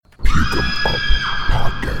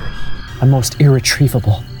A most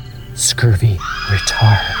irretrievable, scurvy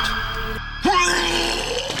retard.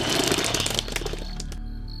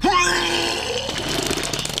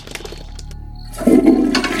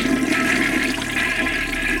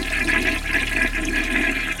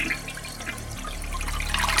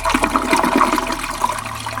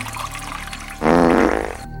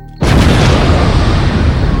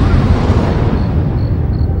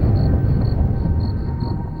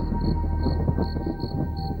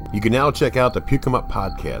 You can now check out the Puke 'Em Up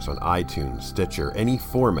podcast on iTunes, Stitcher, any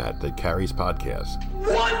format that carries podcasts.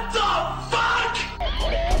 What the fuck?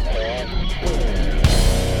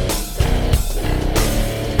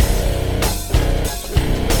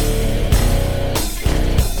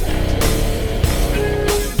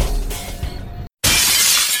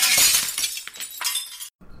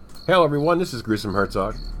 Hello everyone, this is Gruesome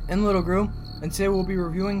Herzog. And Little Gru, and today we'll be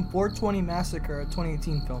reviewing 420 Massacre, a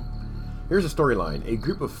 2018 film. Here's a storyline. A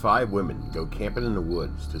group of 5 women go camping in the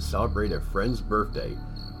woods to celebrate a friend's birthday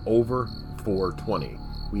over 420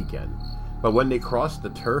 weekend. But when they cross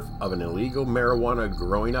the turf of an illegal marijuana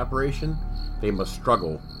growing operation, they must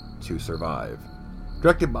struggle to survive.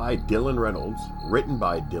 Directed by Dylan Reynolds, written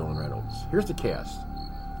by Dylan Reynolds. Here's the cast.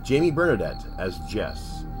 Jamie Bernadette as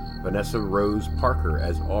Jess, Vanessa Rose Parker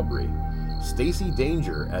as Aubrey, Stacey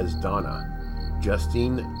Danger as Donna,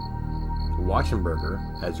 Justine Wachenberger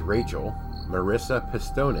as Rachel, Marissa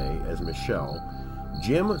Pistone as Michelle,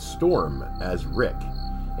 Jim Storm as Rick,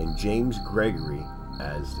 and James Gregory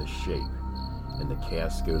as the Shape. And the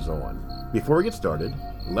cast goes on. Before we get started,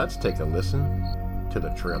 let's take a listen to the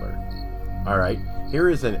trailer. Alright, here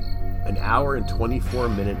is an hour and 24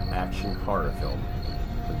 minute action horror film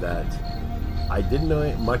that I didn't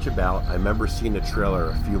know much about. I remember seeing the trailer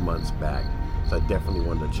a few months back. So I definitely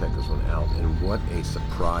wanted to check this one out, and what a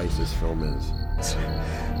surprise this film is.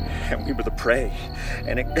 And we were the prey,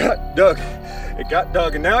 and it got Doug.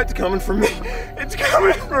 And now it's coming for me. It's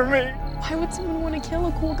coming for me. Why would someone want to kill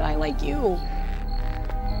a cool guy like you?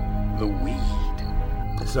 The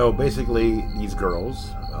weed. So basically, these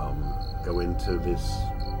girls go into this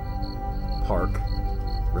park,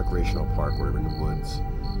 recreational park, wherever in the woods,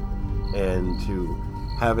 and to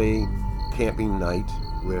have a camping night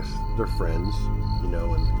with their friends, you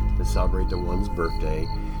know, and to celebrate the one's birthday,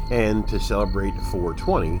 and to celebrate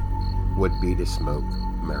 420 would be to smoke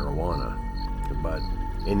marijuana. But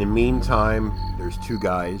in the meantime, there's 2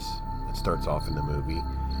 guys that starts off in the movie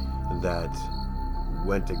that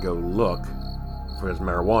went to go look for this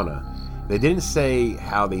marijuana. They didn't say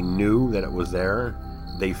how they knew that it was there.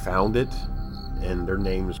 They found it, and their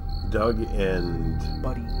names Doug and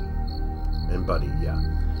Buddy, yeah.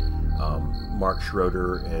 Mark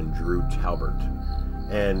Schroeder and Drew Talbert.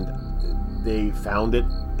 And they found it,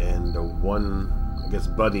 and the one, I guess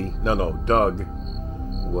Doug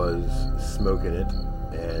was smoking it,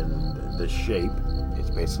 and the Shape,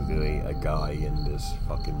 it's basically a guy in this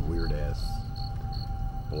fucking weird ass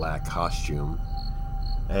black costume,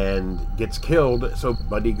 and gets killed. So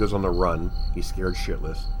Buddy goes on the run. He's scared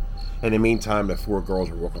shitless. In the meantime, the 4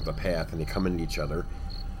 girls are walking up the path, and they come into each other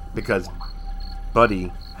because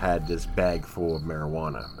Buddy had this bag full of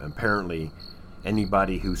marijuana. Apparently,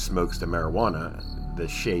 anybody who smokes the marijuana, the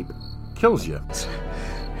Shape, kills you.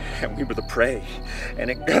 And we were the prey, and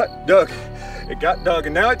it got Doug.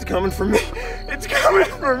 And now it's coming for me. It's coming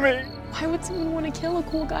for me. Why would someone want to kill a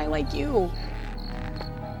cool guy like you?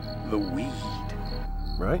 The weed.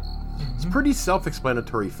 Right? It's a pretty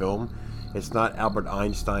self-explanatory film. It's not Albert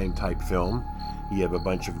Einstein type film. You have a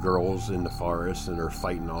bunch of girls in the forest and they're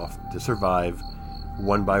fighting off to survive.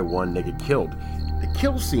 One by one, they get killed. The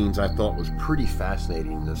kill scenes I thought was pretty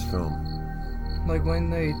fascinating in this film. Like when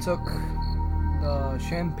they took the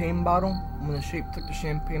champagne bottle, when the Shape took the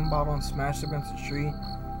champagne bottle and smashed it against the tree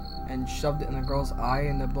and shoved it in the girl's eye,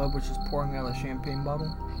 and the blood was just pouring out of the champagne bottle.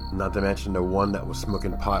 Not to mention the one that was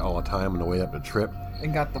smoking pot all the time on the way up the trip.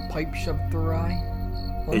 And got the pipe shoved through her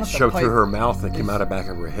eye. Well, it shoved through her mouth and came out the back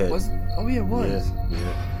of her head. Oh yeah, it was.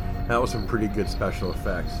 Yeah. That was some pretty good special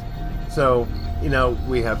effects. So, you know,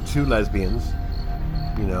 we have 2 lesbians,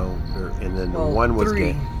 you know, and then one was 3.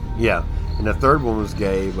 gay. Yeah, and the third one was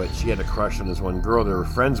gay, but she had a crush on this one girl they were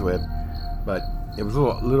friends with. But it was a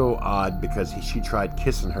little odd because she tried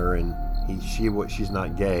kissing her, and she's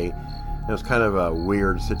not gay. It was kind of a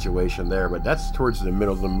weird situation there, but that's towards the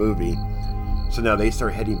middle of the movie. So now they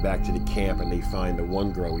start heading back to the camp, and they find the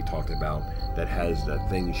one girl we talked about that has the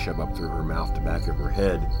thing shoved up through her mouth, the back of her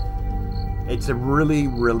head. It's a really,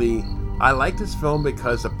 really... I like this film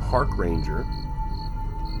because the park ranger,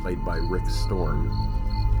 played by Rick Storm,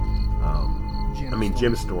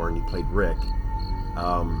 Jim Storm, he played Rick.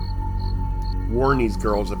 warn these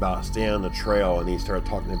girls about staying on the trail, and he started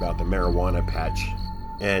talking about the marijuana patch.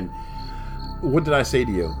 And what did I say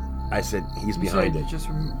to you? I said, he's behind it. He's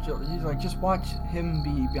like, just watch him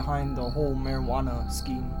be behind the whole marijuana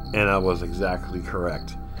scheme. And I was exactly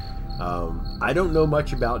correct. I don't know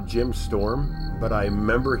much about Jim Storm, but I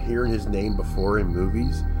remember hearing his name before in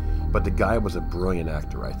movies. But the guy was a brilliant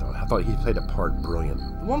actor, I thought. I thought he played a part brilliant.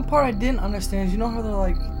 The one part I didn't understand is, you know how they're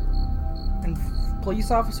like, and police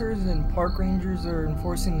officers and park rangers are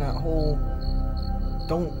enforcing that whole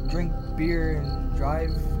don't drink beer and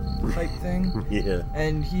drive type thing. Yeah.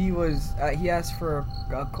 And he asked for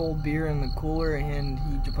a cold beer in the cooler, and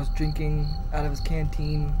he was drinking out of his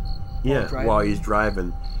canteen. While he's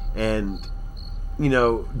driving. And, you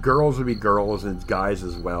know, girls would be girls and guys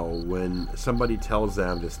as well. When somebody tells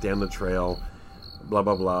them to stay on the trail, blah,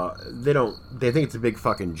 blah, blah, they think it's a big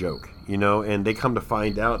fucking joke, you know? And they come to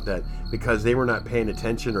find out that because they were not paying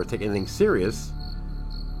attention or taking anything serious,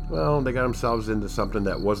 well, they got themselves into something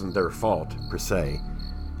that wasn't their fault, per se.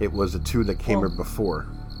 It was the two that came before.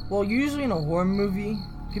 Well, usually in a horror movie,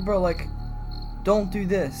 people are like, don't do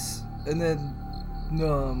this. And then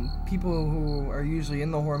the people who are usually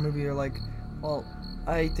in the horror movie are like, well,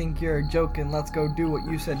 I think you're joking, let's go do what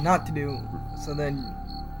you said not to do. So then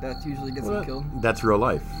that usually gets them killed. That's real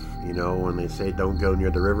life. You know, when they say don't go near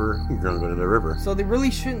the river, you're going to go to the river. So they really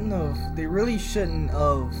shouldn't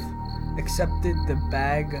have accepted the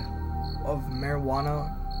bag of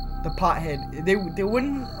marijuana. The pothead, they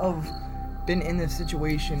wouldn't have been in this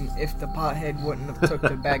situation if the pothead wouldn't have took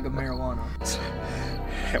the bag of marijuana.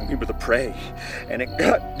 And we were the prey, and it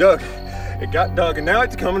got Doug. It got Doug, and now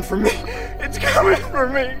it's coming for me. It's coming for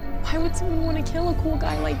me. Why would someone want to kill a cool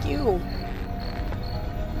guy like you?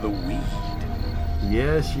 The weed.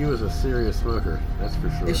 Yeah, she was a serious smoker, that's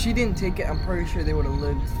for sure. If she didn't take it, I'm pretty sure they would have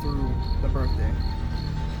lived through the birthday.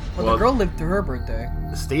 Well, the girl lived through her birthday.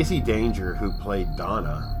 Stacey Danger, who played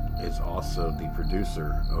Donna, is also the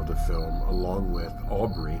producer of the film, along with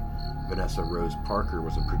Aubrey. Vanessa Rose Parker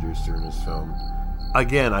was a producer in this film.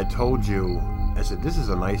 Again, I told you, I said, this is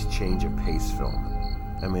a nice change of pace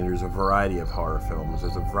film. I mean, there's a variety of horror films,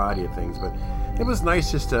 there's a variety of things, but it was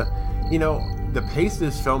nice just to, you know, the pace of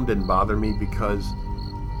this film didn't bother me because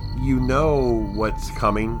you know what's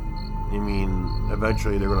coming. I mean,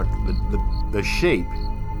 eventually they're gonna, the shape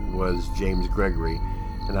was James Gregory,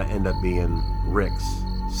 and that ended up being Rick's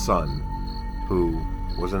son, who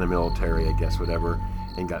was in the military, I guess, whatever,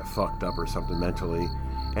 and got fucked up or something mentally,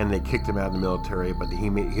 and they kicked him out of the military, but he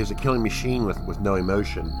was a killing machine with no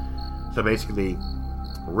emotion. So basically,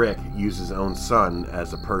 Rick used his own son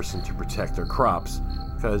as a person to protect their crops,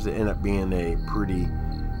 because it ended up being a pretty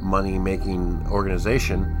money-making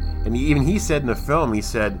organization. And he said in the film, he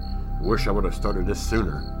said, wish I would have started this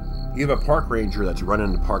sooner. You have a park ranger that's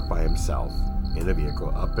running the park by himself in a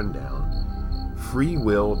vehicle, up and down, free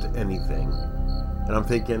will to anything. And I'm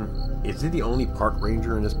thinking, is he the only park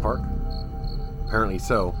ranger in this park? Apparently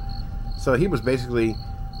so. So he was basically,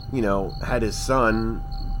 you know, had his son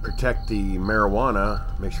protect the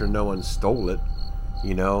marijuana, make sure no one stole it,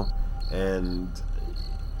 you know. And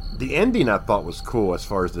the ending I thought was cool, as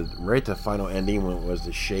far as the final ending, when it was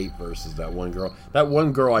the shape versus that one girl. That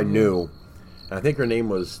one girl I knew, and I think her name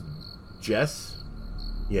was Jess.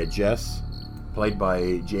 Yeah, Jess, played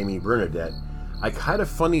by Jamie Bernadette. I had a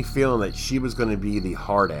funny feeling that she was going to be the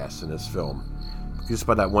hard ass in this film, just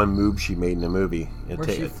by that one move she made in the movie. Where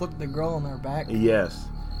she flipped the girl on her back? Yes.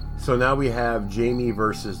 So now we have Jamie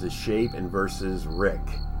versus the shape and versus Rick.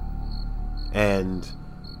 And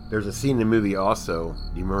there's a scene in the movie also.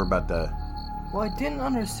 Do you remember about the... Well, I didn't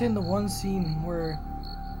understand the one scene where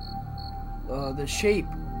the shape,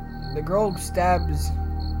 the girl stabs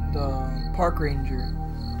the park ranger,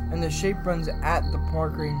 and the shape runs at the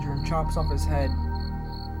park ranger and chops off his head.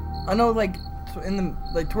 I know, like,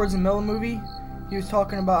 towards the middle of the movie, he was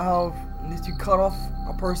talking about how if you cut off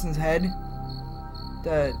a person's head,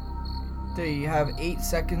 that they have 8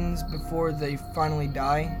 seconds before they finally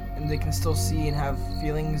die, and they can still see and have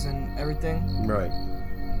feelings and everything. Right.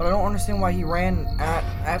 But I don't understand why he ran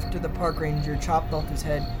after the park ranger, chopped off his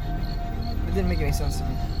head. It didn't make any sense to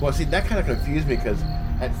me. Well, see, that kind of confused me, because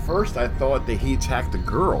at first I thought that he attacked the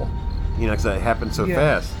girl, you know, because that happened so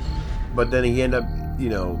fast. But then he ended up, you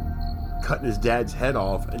know, cutting his dad's head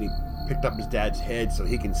off, and he picked up his dad's head so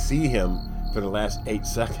he can see him for the last 8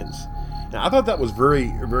 seconds. Now, I thought that was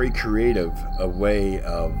very, very creative, a way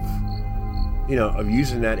of, you know, of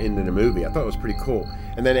using that into the movie. I thought it was pretty cool.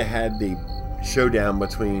 And then it had the showdown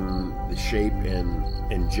between the shape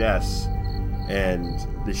and Jess, and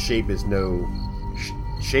the shape is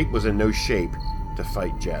shape was in no shape to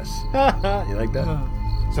fight Jess. You like that?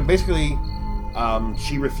 So basically,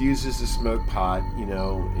 She refuses to smoke pot, you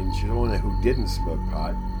know, and she's the one who didn't smoke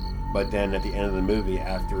pot. But then at the end of the movie,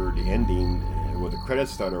 after the ending, where the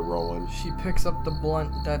credits started rolling, She picks up the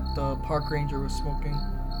blunt that the park ranger was smoking.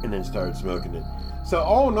 and then started smoking it. So,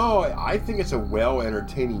 all in all, I think it's a well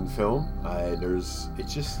entertaining film.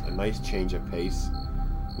 It's just a nice change of pace,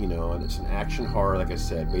 you know, and it's an action horror, like I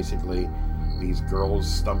said. Basically, these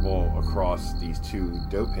girls stumble across these two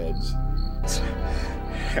dope heads.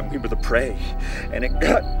 And we were the prey. And it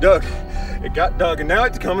got Doug. It got Doug, and now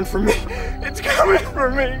it's coming for me. It's coming for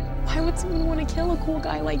me. Why would someone want to kill a cool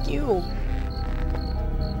guy like you?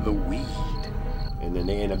 The weed. And then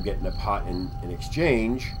they end up getting a pot in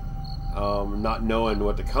exchange, not knowing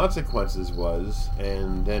what the consequences was,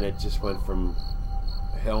 and then it just went from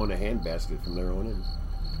hell in a handbasket from there on in.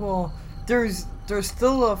 Well, there's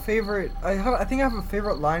still a favorite. I think I have a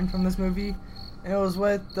favorite line from this movie, and it was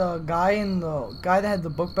with the guy that had the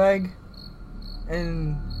book bag,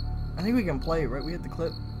 and I think we can play it, right? We had the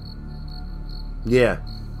clip. Yeah.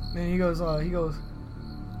 And he goes,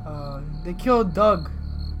 they killed Doug.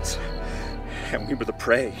 And we were the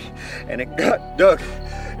prey. And it got Doug.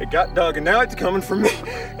 It got Doug, and now it's coming for me.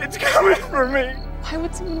 It's coming for me. Why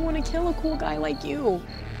would someone want to kill a cool guy like you?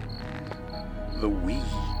 The weed.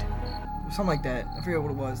 Something like that. I forget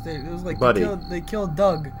what it was. It was like Buddy. they killed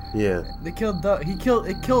Doug. Yeah. They killed Doug. It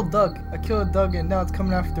killed Doug. I killed Doug, and now it's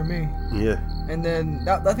coming after me. Yeah. And then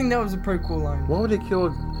I think that was a pretty cool line. Why would they kill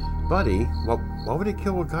Buddy? Why would they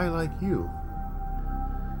kill a guy like you?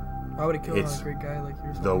 Why would it kill It's a great guy like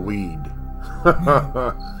yours? The weed.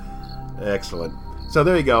 Excellent. So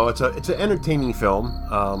there you go. It's an entertaining film.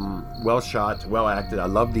 Well shot, well acted. I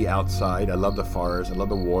love the outside. I love the forest. I love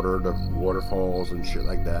the water, the waterfalls and shit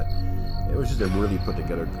like that. It was just a really put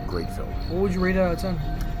together great film. What would you rate it out of 10?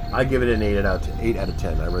 I give it an 8 out of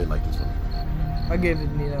 10. I really like this one. I gave it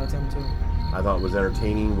an 8 out of 10 too. I thought it was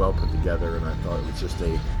entertaining, well put together, and I thought it was just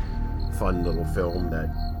a fun little film that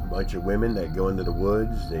a bunch of women that go into the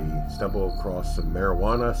woods, they stumble across some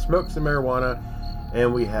marijuana, smoke some marijuana,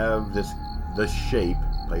 and we have the Shape,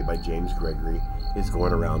 played by James Gregory, is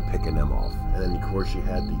going around picking them off. And then, of course, you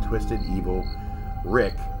had the twisted, evil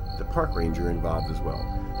Rick, the park ranger, involved as well.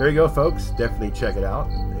 There you go, folks. Definitely check it out.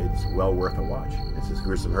 It's well worth a watch. This is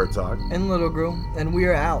Gruesome Herzog. And Little Girl, and we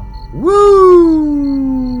are out. Woo!